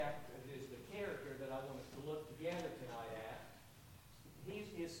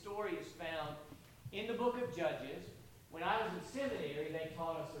In the book of Judges, when I was in seminary, they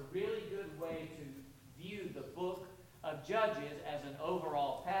taught us a really good way to view the book of Judges as an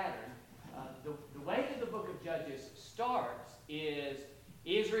overall pattern. The way that the book of Judges starts is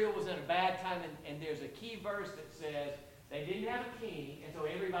Israel was in a bad time, and there's a key verse that says they didn't have a king, and so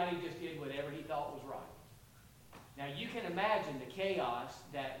everybody just did whatever he thought was right. Now you can imagine the chaos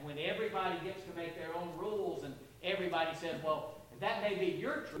that when everybody gets to make their own rules and everybody says, well, that may be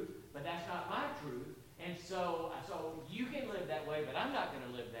your truth, but that's not my truth. And so you can live that way, but I'm not going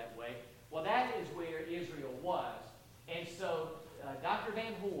to live that way. Well, that is where Israel was. And so Dr.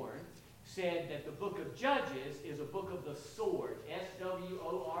 Van Horn said that the book of Judges is a book of the sword,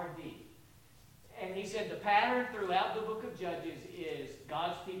 S-W-O-R-D. And he said the pattern throughout the book of Judges is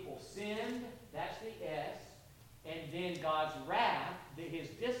God's people sinned, that's the S, and then God's wrath, his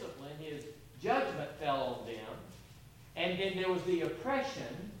discipline, his judgment fell on them. And then there was the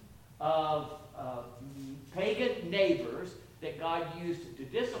oppression of pagan neighbors that God used to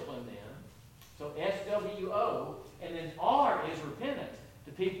discipline them. So S-W-O, and then R is repentance.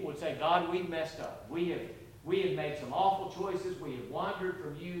 The people would say, God, we've messed up. We have made some awful choices. We have wandered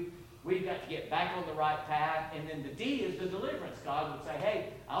from you. We've got to get back on the right path. And then the D is the deliverance. God would say, hey,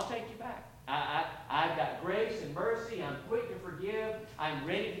 I'll take you back. I've got grace and mercy. I'm quick to forgive. I'm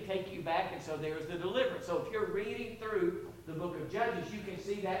ready to take you back. And so there's the deliverance. So if you're reading through the book of Judges, you can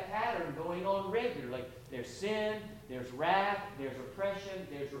see that pattern going on regularly. There's sin, there's wrath, there's oppression,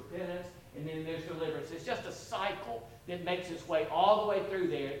 there's repentance, and then there's deliverance. It's just a cycle that makes its way all the way through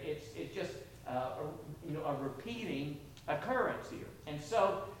there. It's just a repeating occurrence here. And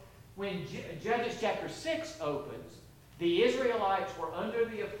so when Judges chapter 6 opens, the Israelites were under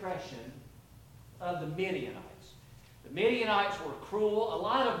the oppression of the Midianites. The Midianites were cruel. A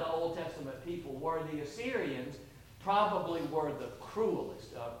lot of the Old Testament people were. The Assyrians probably were the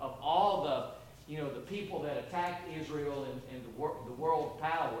cruelest of all the people that attacked Israel and the world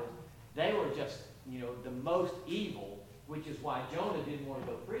powers. They were just the most evil, which is why Jonah didn't want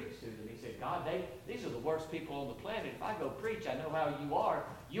to go preach to them. He said, God, these are the worst people on the planet. If I go preach, I know how you are.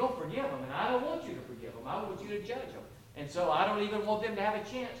 You'll forgive them, and I don't want you to forgive them. I want you to judge them. And so I don't even want them to have a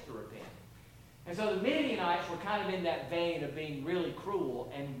chance to repent. And so the Midianites were kind of in that vein of being really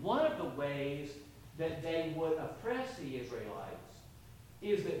cruel. And one of the ways that they would oppress the Israelites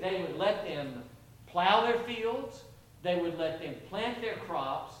is that they would let them plow their fields, they would let them plant their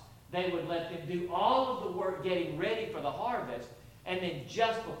crops, they would let them do all of the work getting ready for the harvest, and then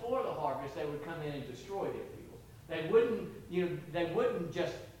just before the harvest, they would come in and destroy their fields. They wouldn't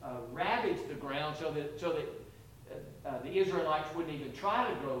just ravage the ground so that the Israelites wouldn't even try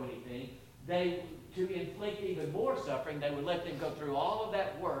to grow anything. To inflict even more suffering, they would let them go through all of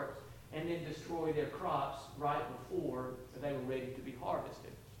that work and then destroy their crops right before they were ready to be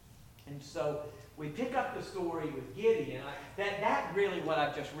harvested. And so we pick up the story with Gideon. That really what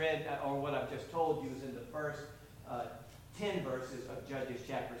I've just read, or what I've just told you, is in the first 10 verses of Judges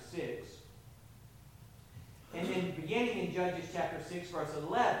chapter 6. And then beginning in Judges chapter 6, verse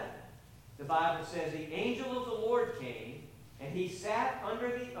 11, the Bible says, the angel of the Lord came, and he sat under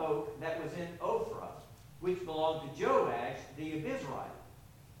the oak that was in Ophrah, which belonged to Joash the Abizrite.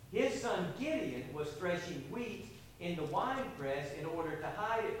 His son Gideon was threshing wheat in the winepress in order to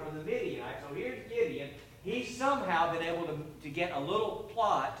hide it from the Midianites. So here's Gideon. He's somehow been able to get a little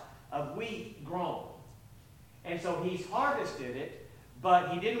plot of wheat grown. And so he's harvested it, but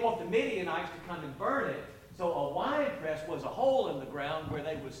he didn't want the Midianites to come and burn it. So a winepress was a hole in the ground where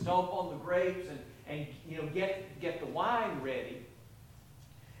they would stomp on the grapes and get the wine ready.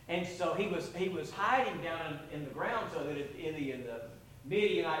 And so he was hiding down in the ground so that if any of the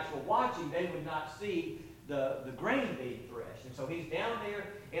Midianites were watching, they would not see the grain being threshed. And so he's down there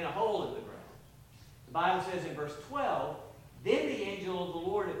in a hole in the ground. The Bible says in verse 12, then the angel of the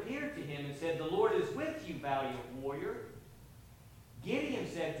Lord appeared to him and said, the Lord is with you, valiant warrior. Gideon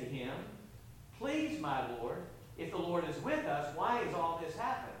said to him, please, my Lord, if the Lord is with us, why has all this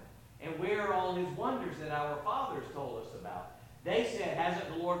happened? And where are all his wonders that our fathers told us about? They said, hasn't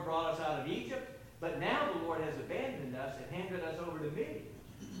the Lord brought us out of Egypt? But now the Lord has abandoned us and handed us over to Midian.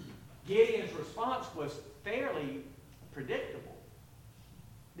 Gideon's response was fairly predictable.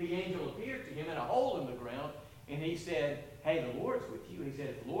 The angel appeared to him in a hole in the ground, and he said, hey, the Lord's with you. He said,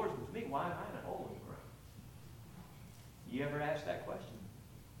 if the Lord's with me, why am I in a hole in the ground? You ever ask that question?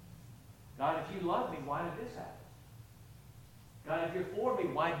 God, if you love me, why did this happen? God, if you're for me,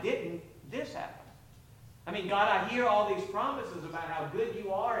 why didn't this happen? I mean, God, I hear all these promises about how good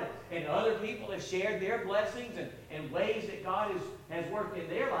you are, and other people have shared their blessings and ways that God has worked in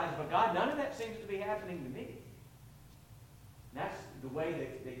their lives, but God, none of that seems to be happening to me. the way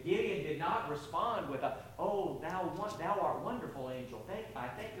that Gideon did not respond with a, "Oh, thou art wonderful, angel. I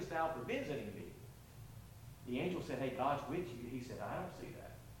thankest thou for visiting me." The angel said, "Hey, God's with you." He said, "I don't see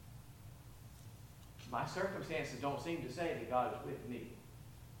that. My circumstances don't seem to say that God is with me."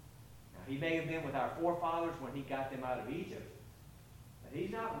 Now, he may have been with our forefathers when he got them out of Egypt, but he's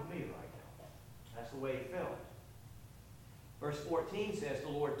not with me right now. That's the way he felt. Verse 14 says, the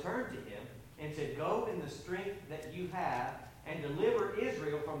Lord turned to him and said, "Go in the strength that you have and deliver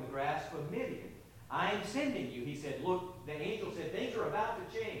Israel from the grasp of Midian. I am sending you." He said, look, the angel said, things are about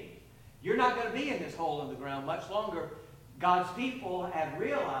to change. You're not going to be in this hole in the ground much longer. God's people have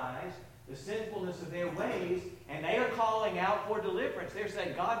realized the sinfulness of their ways, and they are calling out for deliverance. They're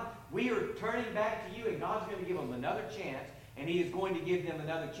saying, "God, we are turning back to you," and God's going to give them another chance, and he is going to give them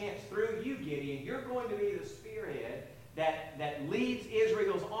another chance through you, Gideon. You're going to be the spearhead that leads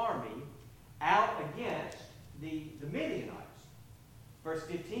Israel's army out against the Midianites. Verse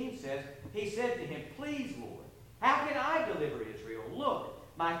 15 says, he said to him, "Please, Lord, how can I deliver Israel? Look,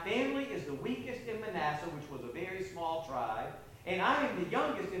 my family is the weakest in Manasseh, which was a very small tribe, and I am the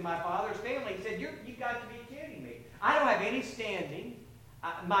youngest in my father's family." He said, "You've got to be kidding me. I don't have any standing.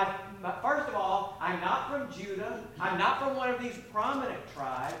 First of all, I'm not from Judah. I'm not from one of these prominent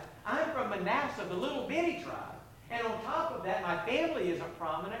tribes. I'm from Manasseh, the little bitty tribe. And on top of that, my family isn't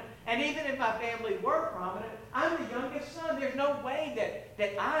prominent. And even if my family were prominent, I'm the youngest son. There's no way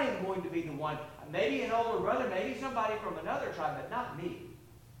that I am going to be the one. Maybe an older brother, maybe somebody from another tribe, but not me.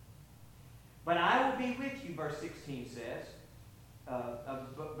 But I will be with you," verse 16 says.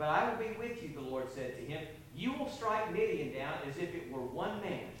 But I will be with you, the Lord said to him. "You will strike Midian down as if it were one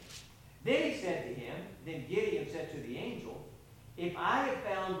man." Then Gideon said to the angel, "If I have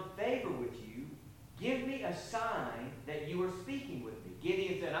found favor with you, give me a sign that you are speaking with me."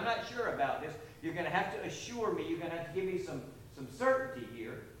 Gideon said, "I'm not sure about this. You're going to have to assure me. You're going to have to give me some certainty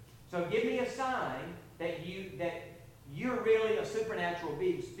here. So give me a sign that you're really a supernatural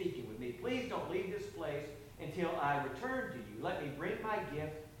being speaking with me. Please don't leave this place until I return to you. Let me bring my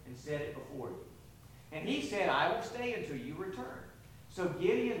gift and set it before you." And he said, "I will stay until you return." So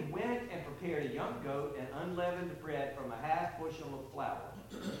Gideon went and prepared a young goat and unleavened bread from a half bushel of flour.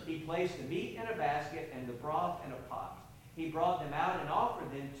 He placed the meat in a basket and the broth in a pot. He brought them out and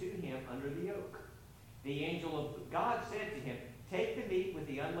offered them to him under the yoke. The angel of God said to him, "Take the meat with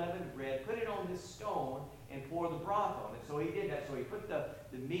the unleavened bread, put it on this stone, and pour the broth on it." So he did that. So he put the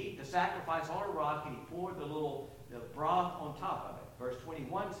meat, the sacrifice, on a rock, and he poured the broth on top of it. Verse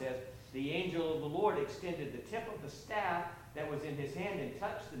 21 says, the angel of the Lord extended the tip of the staff that was in his hand and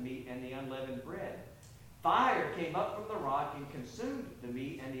touched the meat and the unleavened bread. Fire came up from the rock and consumed the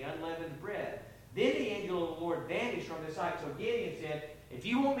meat and the unleavened bread. Then the angel of the Lord vanished from the sight. So Gideon said, "If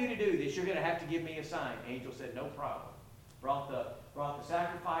you want me to do this, you're going to have to give me a sign." The angel said, "No problem." Brought the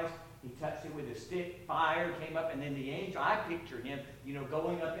sacrifice. He touched it with a stick. Fire came up, and then the angel, I picture him,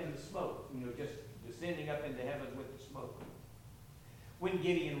 going up into smoke, just descending up into heaven with the smoke. When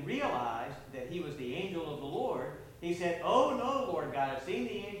Gideon realized that he was the angel of the Lord, he said, "Oh no, Lord God, I've seen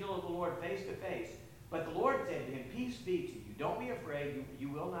the angel of the Lord face to face." But the Lord said to him, "Peace be to you. Don't be afraid. You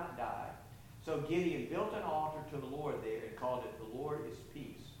will not die." So Gideon built an altar to the Lord there and called it, "The Lord is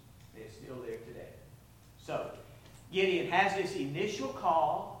Peace." And it's still there today. So Gideon has this initial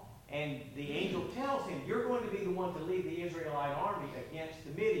call, and the angel tells him, "You're going to be the one to lead the Israelite army against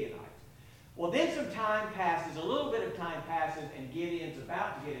the Midianites." Well, then some time passes, a little bit of time passes, and Gideon's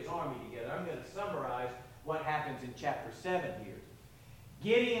about to get his army together. I'm going to summarize what happens in chapter 7 here.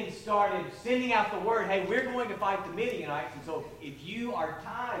 Gideon started sending out the word, "Hey, we're going to fight the Midianites, and so if you are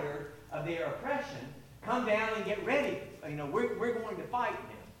tired of their oppression, come down and get ready. We're going to fight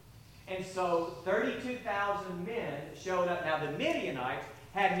them." And so 32,000 men showed up. Now the Midianites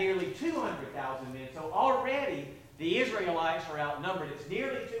had nearly 200,000 men, so already the Israelites are outnumbered. It's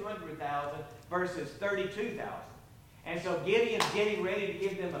nearly 200,000 versus 32,000. And so Gideon's getting ready to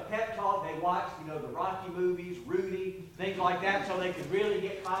give them a pep talk. They watched, the Rocky movies, Rudy, things like that, so they could really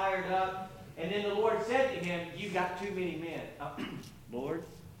get fired up. And then the Lord said to him, "You've got too many men." Lord,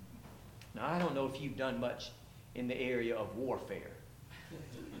 now I don't know if you've done much in the area of warfare,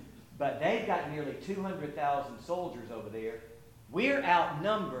 but they've got nearly 200,000 soldiers over there. We're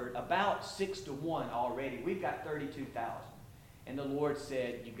outnumbered about 6-1 already. We've got 32,000. And the Lord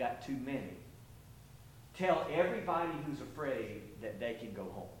said, "You've got too many. Tell everybody who's afraid that they can go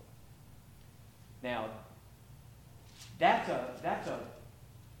home." Now, that's a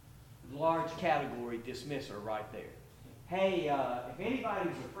large category dismisser right there. Hey, if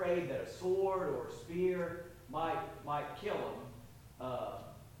anybody's afraid that a sword or a spear might kill them,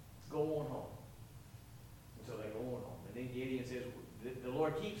 go on home. And so they go on home. And then Gideon says,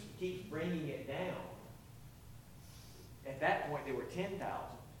 Lord keeps bringing it down. At that point, there were 10,000.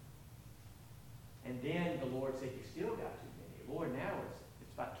 And then the Lord said, you still got too many. Lord, now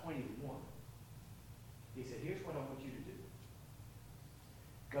it's about 20 to 1. He said, here's what I want you to do.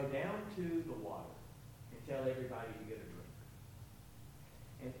 Go down to the water and tell everybody to get a drink.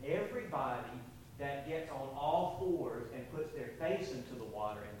 And everybody that gets on all fours and puts their face into the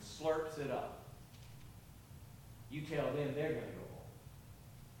water and slurps it up, you tell them they're going to go home.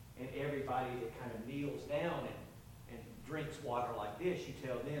 And everybody that kind of kneels down and drinks water like this, you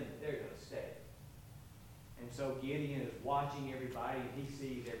tell them that they're going to stay. And so Gideon is watching everybody, and he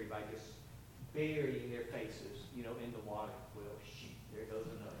sees everybody just burying their faces, in the water. Well, shoot, there goes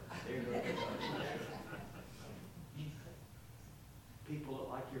another. There goes another. People look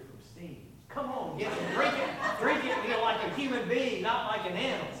like you're from Steam. Come on, get it, drink it, like a human being, not like an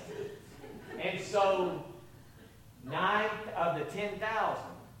animal. And so, 9 of the 10,000,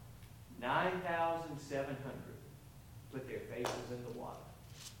 9,700 put their faces in the water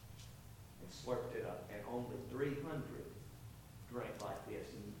and slurped it up, and only 300 drank like this.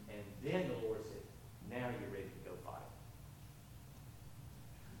 And then the Lord said, now you're ready to go fight.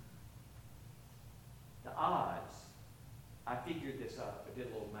 The odds, I figured this up, I did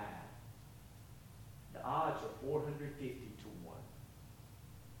a little math. The odds are 450 to 1.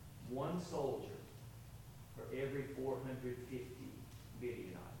 One soldier for every 450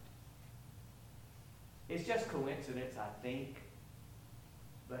 Midianites. It's just coincidence, I think.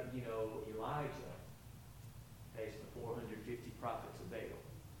 But, Elijah faced the 450 prophets of Baal.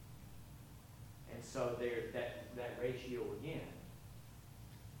 And so there's that ratio again.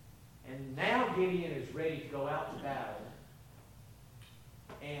 And now Gideon is ready to go out to battle.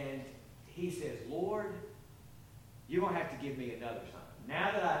 And he says, Lord, you're going to have to give me another sign.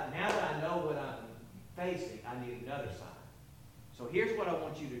 Now that I know what I'm facing, I need another sign. So here's what I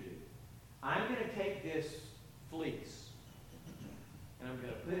want you to do. I'm going to take this fleece, and I'm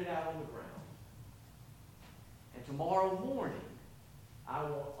going to put it out on the ground. And tomorrow morning, I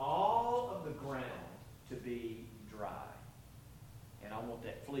want all of the ground to be dry. And I want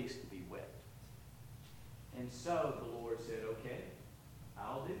that fleece to be wet. And so the Lord said, okay,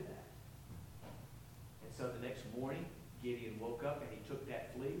 I'll do that. And so the next morning, Gideon woke up and he took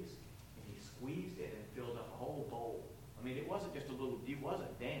that fleece and he squeezed it and filled up a whole bowl. I mean, it wasn't just a little, it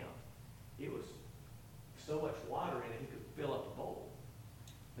wasn't down. It was so much water in it, he could fill up a bowl.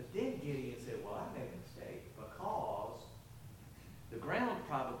 But then Gideon said, well, I made a mistake because the ground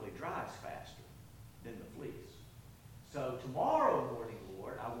probably dries faster than the fleece. So tomorrow morning,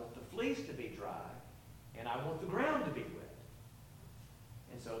 Lord, I want the fleece to be dry and I want the ground to be wet.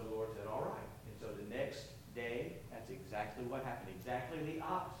 And so the Lord said, all right. And so the next day, that's exactly what happened. Exactly the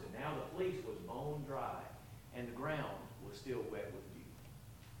opposite. Now the fleece was bone dry and the ground was still wet with dew.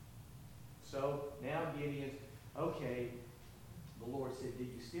 So now Gideon's, okay, the Lord said, do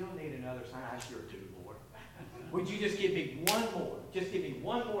you still need another sign? I sure do, Lord. Would you just give me one more? Just give me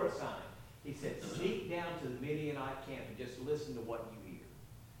one more sign. He said, sneak down to the Midianite camp and just listen to what you hear.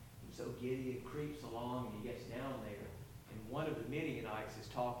 And so Gideon creeps along and he gets down there. And one of the Midianites is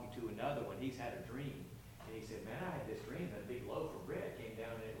talking to another one. He's had a dream. And he said, man, I had this dream that a big loaf of bread came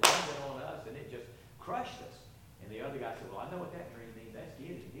down and it landed on us and it just crushed us. And the other guy said, well, I know what that dream means. That's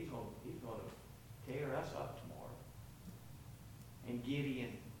Gideon. He's going to tear us up tomorrow. And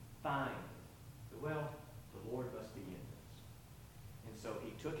Gideon finally said, well, the Lord must be in this. And so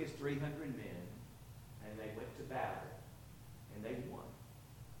he took his 300 men and they went to battle and they won.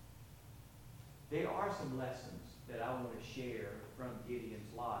 There are some lessons that I want to share from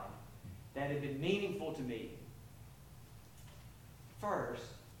Gideon's life that have been meaningful to me. First,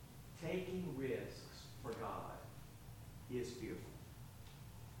 taking risks for God is fearful.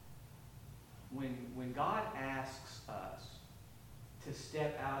 When God asks us to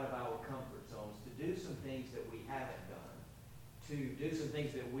step out of our comfort zones, to do some things that we haven't done, to do some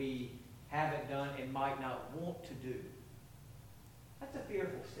things that we haven't done and might not want to do, that's a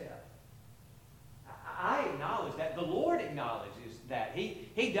fearful step. I acknowledge that. The Lord acknowledges that.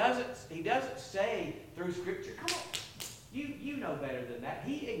 He doesn't say through Scripture, come on, you know better than that.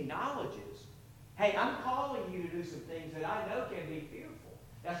 He acknowledges, hey, I'm calling you to do some things that I know can be fearful.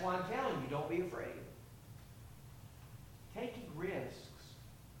 That's why I'm telling you, don't be afraid. Taking risks.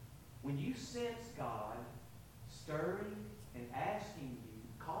 When you sense God stirring and asking you,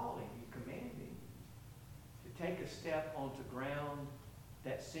 calling you, commanding you to take a step onto ground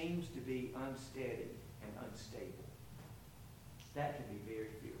that seems to be unsteady and unstable, that can be very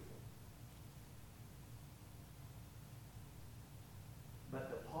fearful. But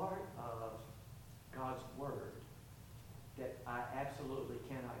the part of God's Word that I absolutely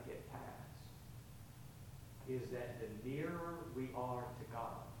is that the nearer we are to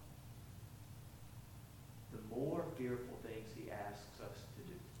God, the more fearful things He asks us to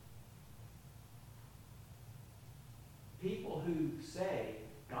do. People who say,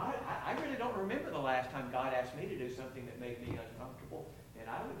 God, I really don't remember the last time God asked me to do something that made me uncomfortable. And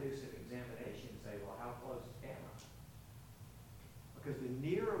I would do some examination and say, well, how close am I? Because the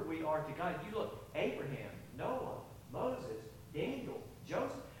nearer we are to God, you look, Abraham, Noah, Moses, Daniel,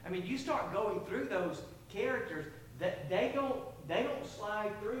 Joseph. I mean, you start going through those characters, that they don't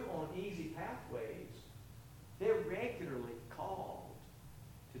slide through on easy pathways. They're regularly called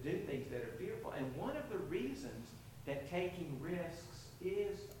to do things that are fearful. And one of the reasons that taking risks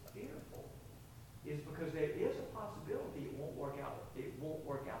is fearful is because there is a possibility it won't work out the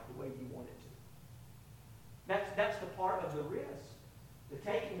way you want it to. That's the part of the risk. The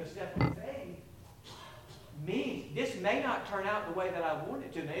taking a step of faith means this may not turn out the way that I want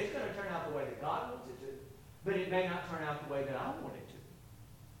it to. Now, it's going to turn out the way that God wants it to, but it may not turn out the way that I want it to.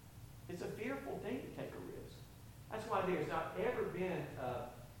 It's a fearful thing to take a risk. That's why there's not ever been a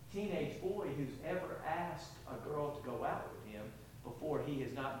teenage boy who's ever asked a girl to go out with him before he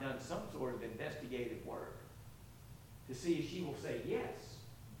has not done some sort of investigative work to see if she will say yes.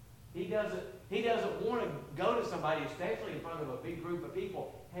 He doesn't want to go to somebody, especially in front of a big group of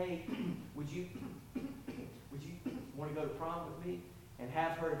people. Hey, would you want to go to prom with me? And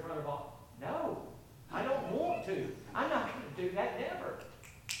have her in front of all? No, I don't want to. I'm not going to do that, never.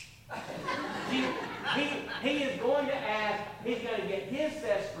 He is going to ask, he's going to get his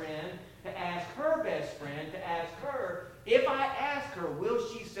best friend to ask her best friend to ask her, if I ask her, will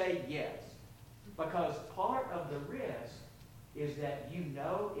she say yes? Because part of the risk is that you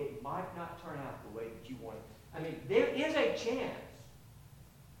know it might not turn out the way that you want it. I mean, there is a chance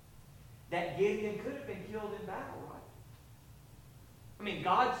that Gideon could have been killed in battle, right? I mean,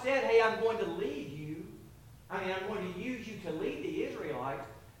 God said, hey, I'm going to lead you. I'm going to use you to lead the Israelites.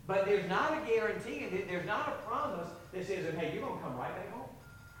 But there's not a guarantee, and there's not a promise that says, hey, you're going to come right back home.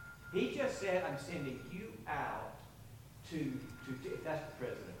 He just said, I'm sending you out to if that's the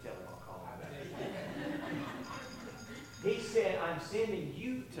president, tell him I'll call him back. He said, I'm sending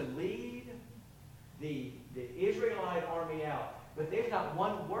you to lead the Israelite army out. But there's not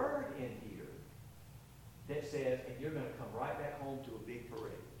one word in here that says, and you're going to come right back home to a big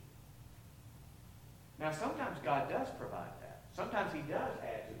parade. Now, sometimes God does provide that. Sometimes He does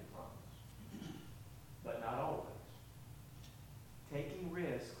add to the promise. But not always. Taking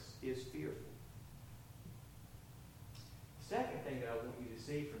risks is fearful. The second thing that I want you to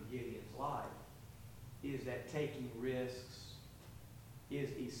see from Gideon's life is that taking risks is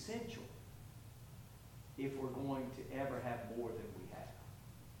essential if we're going to ever have more than we have.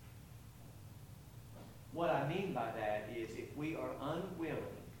 What I mean by that is if we are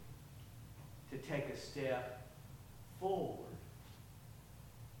unwilling to take a step forward,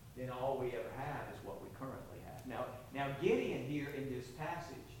 then all we ever have is what we currently have. Now Gideon here in this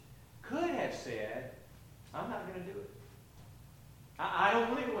passage could have said, I'm not going to do it. I don't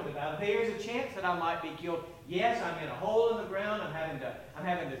want to go into battle. There's a chance that I might be killed. Yes, I'm in a hole in the ground. I'm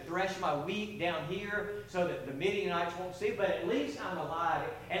having to thresh my wheat down here so that the Midianites won't see. But at least I'm alive.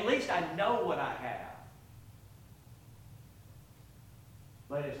 At least I know what I have.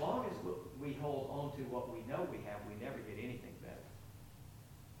 But as long as we hold on to what we know we have, we never get anything better.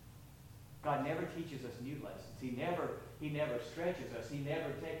 God never teaches us new lessons. He never stretches us. He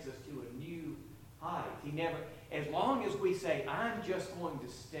never takes us to a new height. As long as we say, I'm just going to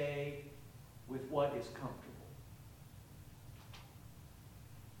stay with what is comfortable,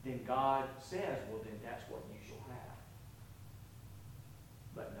 then God says, well, then that's what you shall have.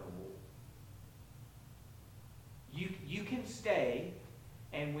 But no more. You can stay,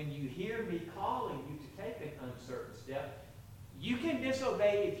 and when you hear me calling you to take an uncertain step, you can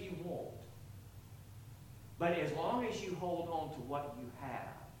disobey if you want. But as long as you hold on to what you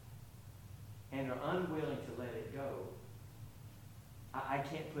have and are unwilling to let it go, I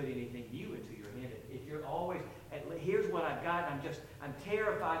can't put anything new into your hand. If you're always, here's what I've got, and I'm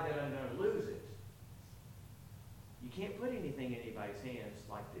terrified that I'm going to lose it. You can't put anything in anybody's hands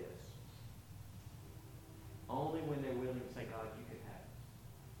like this. Only when they're willing to say, God, you can have it.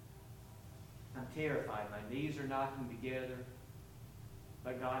 I'm terrified. My knees are knocking together.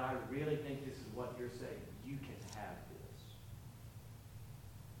 But God, I really think this is what you're saying. You can have this.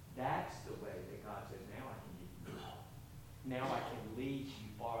 That's the way that God says, now I can give you. Now I can lead you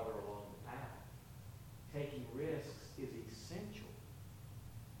farther along the path. Taking risks is essential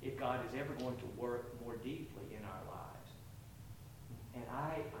if God is ever going to work more deeply in our lives. And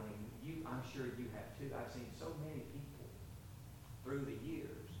I'm sure you have too. I've seen so many people through the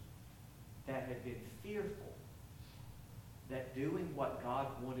years that have been fearful that doing what God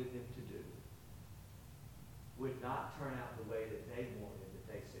wanted them to do would not turn out the way that they wanted, that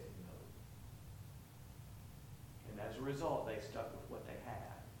they said no. And as a result, they stuck with what they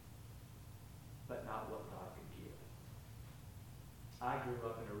had, but not what God could give. I grew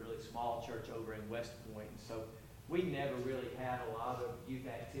up in a really small church over in West Point, and so we never really had a lot of youth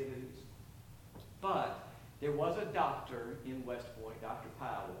activities. But there was a doctor in West Point, Dr.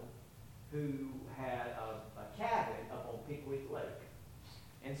 Powell, who had a cabin up on Pickwick Lake.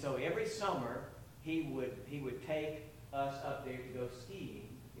 And so every summer, he would take us up there to go skiing,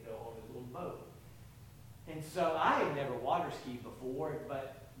 on his little boat. And so I had never water skied before,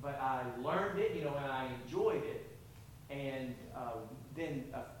 but I learned it, and I enjoyed it. And then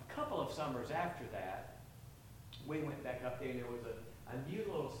a couple of summers after that, we went back up there, and there was a new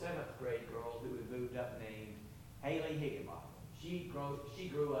little 7th grade girl who had moved up named Haley Higginbotham. She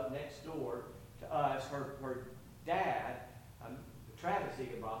grew up next door to us. Her dad, Travis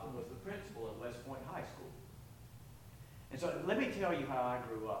Higginbotham, was the principal at West Point High School. And so let me tell you how I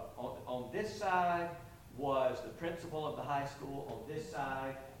grew up. On this side was the principal of the high school. On this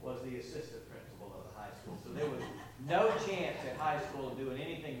side was the assistant principal of the high school. So there was no chance at high school of doing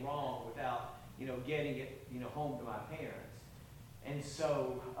anything wrong without, getting it, home to my parents. And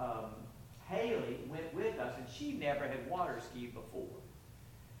so Haley went with us, and she never had water skied before.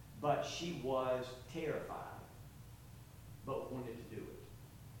 But she was terrified, but wanted to do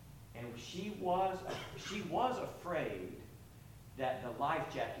it. And she was afraid that the life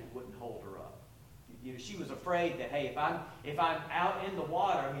jacket wouldn't hold her up. She was afraid that, hey, if I'm out in the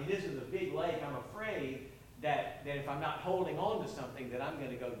water, this is a big lake, I'm afraid that if I'm not holding on to something that I'm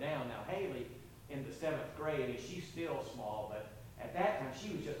going to go down. Now, Haley, in the 7th grade, she's still small, but at that time,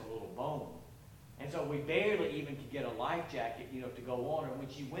 she was just a little bone. And so we barely even could get a life jacket, to go on her. When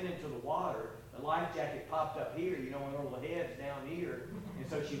she went into the water, the life jacket popped up here, and her little head's down here. And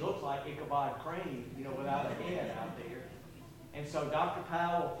so she looks like Ichabod Crane, without a head out there. And so Dr.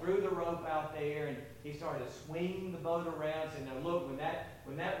 Powell threw the rope out there, and he started swinging the boat around, saying, now look, when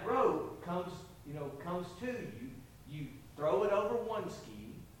that rope comes to you, you throw it over one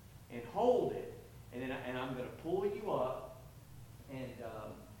ski and hold it, and I'm going to pull you up.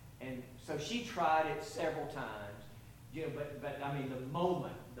 And so she tried it several times, but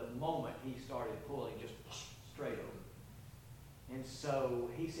the moment he started pulling, just straight over. And so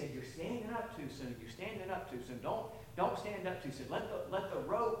he said, you're standing up too soon. You're standing up too soon. Don't stand up too soon. Let the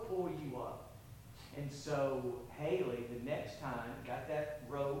rope pull you up. And so Haley, the next time, got that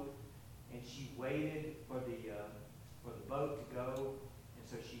rope, and she waited for the boat to go. And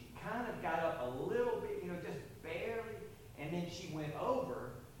so she kind of got up a little bit, just barely, and then she went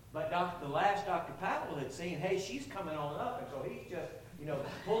over. But the last Dr. Powell had seen, hey, she's coming on up, and so he's just,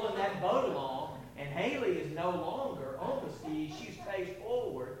 pulling that boat along, and Haley is no longer on the skis. She's faced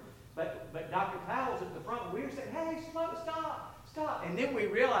forward, but Dr. Powell's at the front, and we were saying, hey, stop. And then we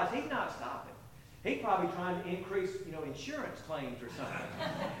realized he's not stopping. He's probably trying to increase, insurance claims or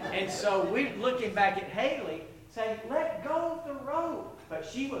something. And so we're looking back at Haley, saying, let go of the rope. But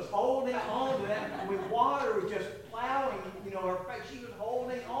she was holding on to that. With water was just plowing, her face. She was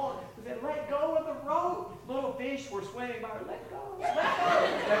holding on. We said, let go of the rope. Little fish were swimming by her. Let go.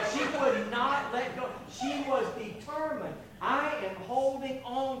 But she would not let go. She was determined. I am holding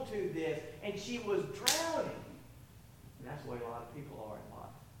on to this. And she was drowning. And that's the way a lot of people are in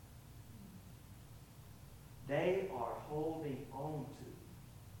life. They are holding on to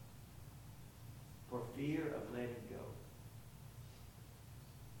for fear of letting go.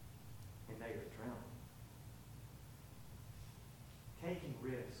 And they are drowning. Taking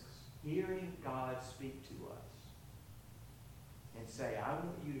risks, hearing God speak to us, and say, I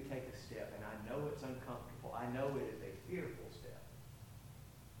want you to take a step, and I know it's uncomfortable. I know it is a fearful step.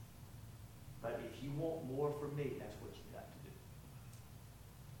 But if you want more from me, that's what you've got to do.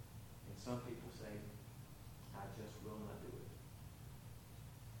 And some people say, I just will not do it.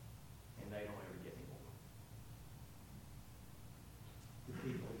 And they don't ever get any more. The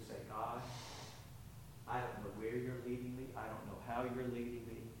people who say, God, I don't know where you're leading me. I don't know how you're leading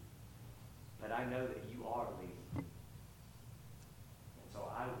me. But I know that you are leading me. And so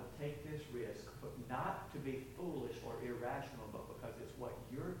I will take this risk, but not to be foolish or irrational, but because it's what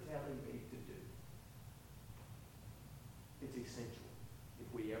you're telling me to do. It's essential if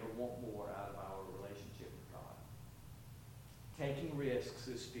we ever want more out of our relationship with God. Taking risks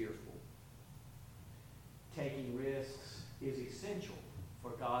is fearful. Taking risks is essential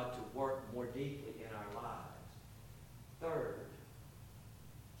for God to work more deeply in our lives. Third,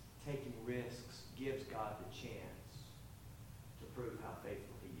 taking risks gives God the chance to prove how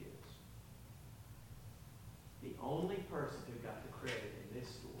faithful he is. The only person who got the credit in this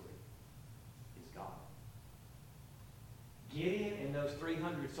story is God. Gideon and those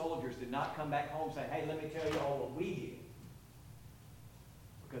 300 soldiers did not come back home saying, hey, let me tell you all what we did.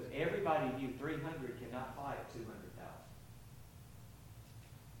 Because everybody knew 300 cannot fight 200,000.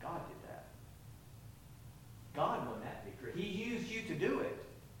 God did that. God won that victory. He used you to do it.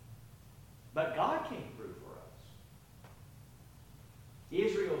 But God came through for us.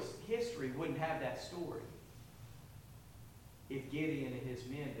 Israel's history wouldn't have that story if Gideon and his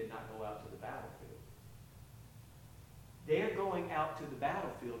men did not go out to the battlefield. Their going out to the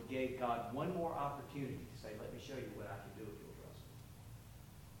battlefield gave God one more opportunity to say, let me show you what I can do if you'll trust me.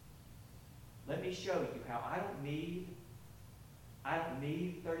 Let me show you how I don't need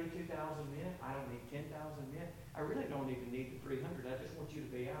 32,000 men. I don't need 10,000 men. I really don't even need the 300. I just want you to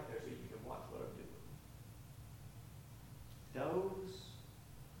be out there so you can watch what I'm doing. Those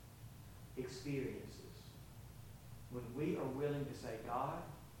experiences, when we are willing to say, God,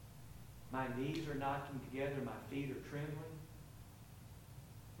 my knees are knocking together, my feet are trembling,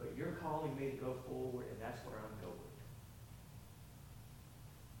 but you're calling me to go forward, and that's where I'm going,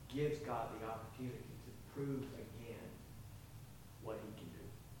 gives God the opportunity to prove again what he can do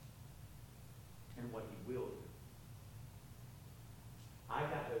and what he will do. I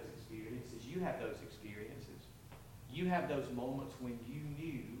got those experiences. You have those experiences. You have those moments when you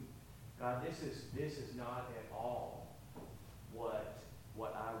knew, God, this is not at all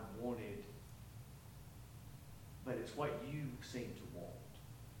what I wanted, but it's what you seem to want.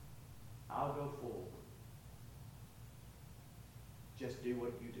 I'll go forward. Just do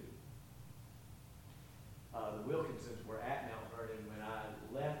what you do. The Wilkinsons were at Mount Vernon when I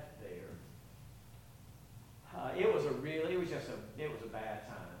left there. It was a bad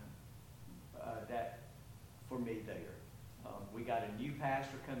time that for me there. We got a new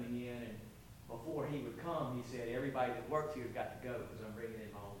pastor coming in, and before he would come, he said, everybody that works here has got to go because I'm bringing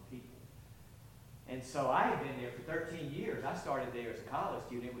in my own people. And so I had been there for 13 years. I started there as a college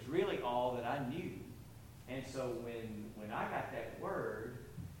student. It was really all that I knew. And so when I got that word,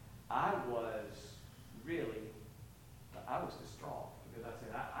 I was distraught because I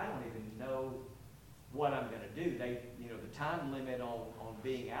said, I don't even know what I'm going to do. The time limit on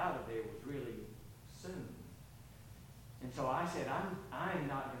being out of there was really soon. And so I said, I'm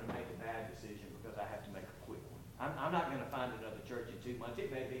not going to make a bad decision because I have to make a quick one. I'm not going to find another church in 2 months. It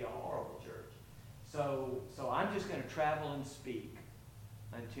may be a horrible church. So I'm just going to travel and speak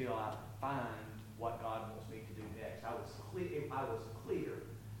until I find what God wants me to do next. I was clear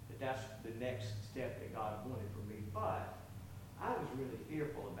that that's the next step that God wanted for me. But I was really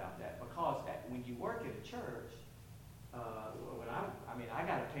fearful about that because when you work at a church, I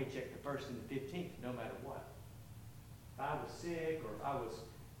got a paycheck the 1st and the 15th no matter what. If I was sick or if I was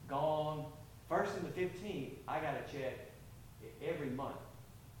gone, 1st and the 15th, I got a check every month.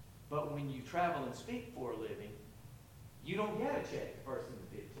 But when you travel and speak for a living, you don't get a check the 1st and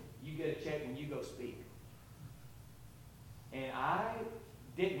the 15th. You get a check when you go speak. And I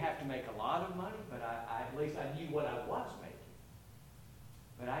didn't have to make a lot of money, but at least I knew what I was making.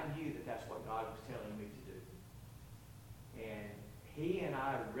 But I knew that that's what God was telling me to do. And he and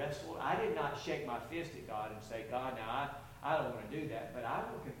I wrestled. I did not shake my fist at God and say, God, now I don't want to do that. But I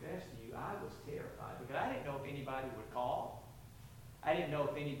will confess to you, I was terrified because I didn't know if anybody would call. I didn't know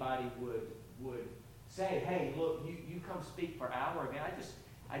if anybody would say, hey, look, you come speak for our event.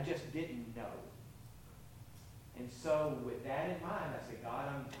 I just didn't know. And so with that in mind, I said, God,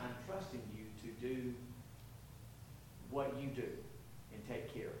 I'm trusting you to do what you do and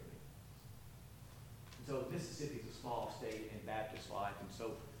take care of me. And so Mississippi is a small state in Baptist life, and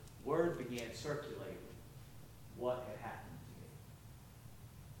so word began circulating what had happened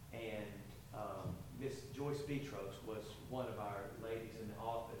to me. And Miss Joyce Petros was one of our ladies in the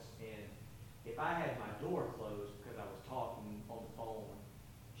office, and if I had my door closed because I was talking on the phone,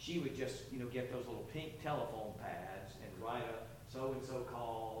 she would just, get those little pink telephone pads and write up so-and-so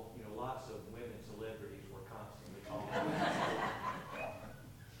called. Lots of women celebrities were constantly calling.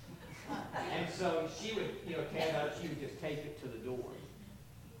 And so she would, tab out, she would just tape it to the door.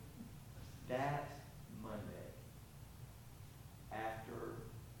 That Monday, after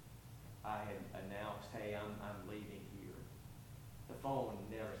I had announced, hey, I'm leaving here, the phone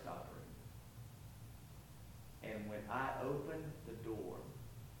never stopped ringing. And when I opened the door,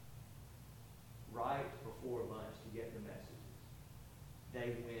 right before lunch to get the messages,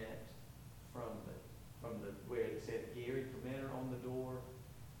 they went from the where it said Gary Permenter on the door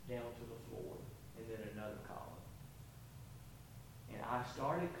down to the floor, and then another column. And I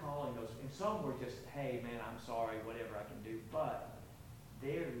started calling those, and some were just, hey man, I'm sorry, whatever I can do. But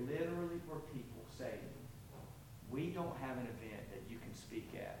there literally were people saying, we don't have an event that you can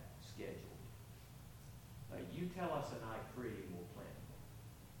speak at scheduled. You tell us a night free and we'll plan it.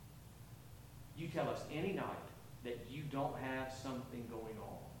 You tell us any night that you don't have something going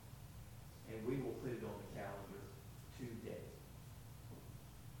on, and we will put it on the calendar today.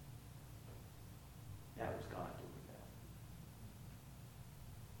 That was God doing that.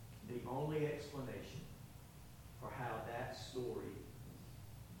 The only explanation for how that story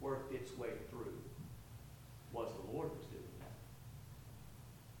worked its way through was the Lord was doing that.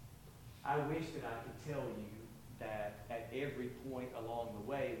 I wish that I could tell you that at every point along the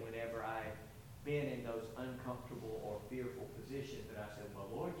way, whenever I've been in those uncomfortable or fearful positions, that I said, well,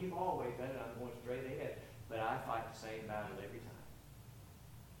 Lord, you've always done it. I'm going straight ahead. But I fight the same battle every time.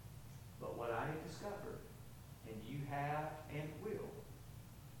 But what I have discovered, and you have and will,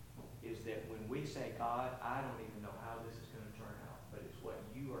 is that when we say, God, I don't even know how this is going to turn out, but it's what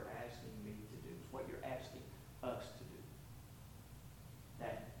you are asking me to do. It's what you're asking us to do.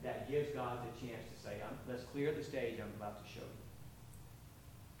 That gives God the chance to say, let's clear the stage. I'm about to show you.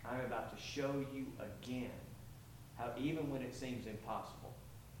 I'm about to show you again how even when it seems impossible,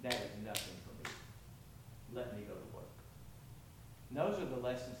 that is nothing for me. Let me go to work. And those are the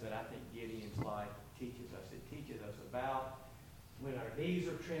lessons that I think Gideon's life teaches us. It teaches us about when our knees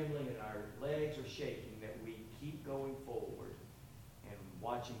are trembling and our legs are shaking, that we keep going forward and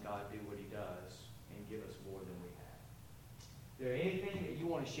watching God do what he does and give us more than we have. Is there anything that you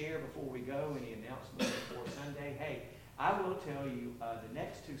want to share before we go? Any announcements before Sunday? Hey, I will tell you, the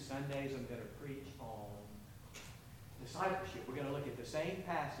next 2 Sundays I'm going to preach on discipleship. We're going to look at the same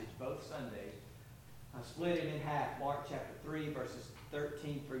passage both Sundays. I split it in half. Mark chapter 3, verses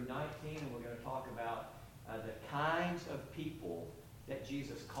 13 through 19, and we're going to talk about the kinds of people that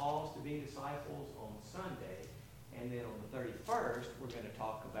Jesus calls to be disciples on Sunday. And then on the 31st, we're going to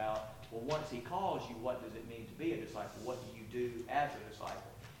talk about, well, once he calls you, what does it mean to be a disciple? What do you do as a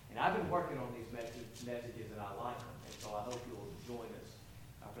disciple? And I've been working on these messages, and I like them. And so I hope you'll join us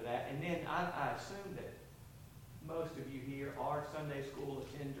for that. And then I assume that most of you here are Sunday school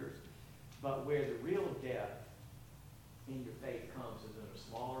attenders, but where the real depth in your faith comes is in a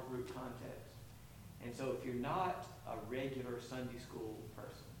smaller group context. And so if you're not a regular Sunday school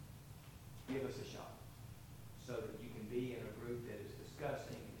person, give us a shot so that you can be in a group that is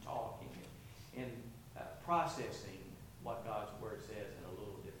discussing and talking and processing what God's Word says in a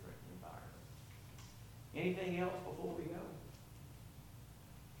little different environment. Anything else before we go?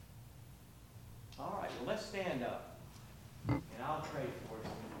 All right, well, let's stand up, and I'll pray for us,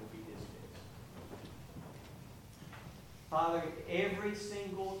 and we'll be dismissed. Father, every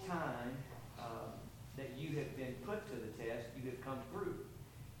single time that you have been put to the test, you have come through.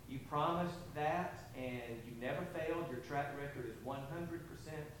 You promised that, and you never failed. Your track record is 100%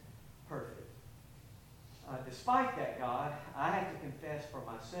 perfect. Despite that, God, I have to confess for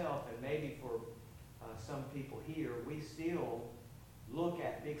myself, and maybe for some people here, we still look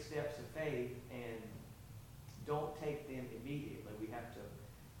at big steps of faith and don't take them immediately. We have to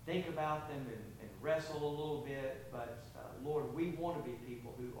think about them and wrestle a little bit. But Lord, we want to be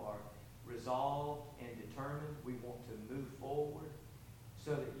people who are resolved and determined. We want to move forward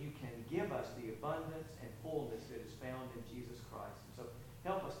so that you can give us the abundance and fullness that is found in Jesus Christ. And so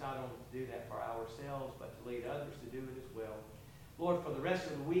help us not only to do that for ourselves, but to lead others to do it as well. Lord, for the rest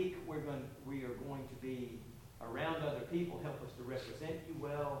of the week, we are going to be around other people. Help us to represent you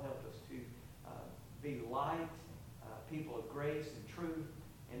well. Help us to be light, people of grace and truth,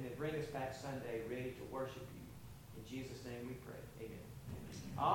 and then bring us back Sunday ready to worship you. In Jesus' name we pray. Amen.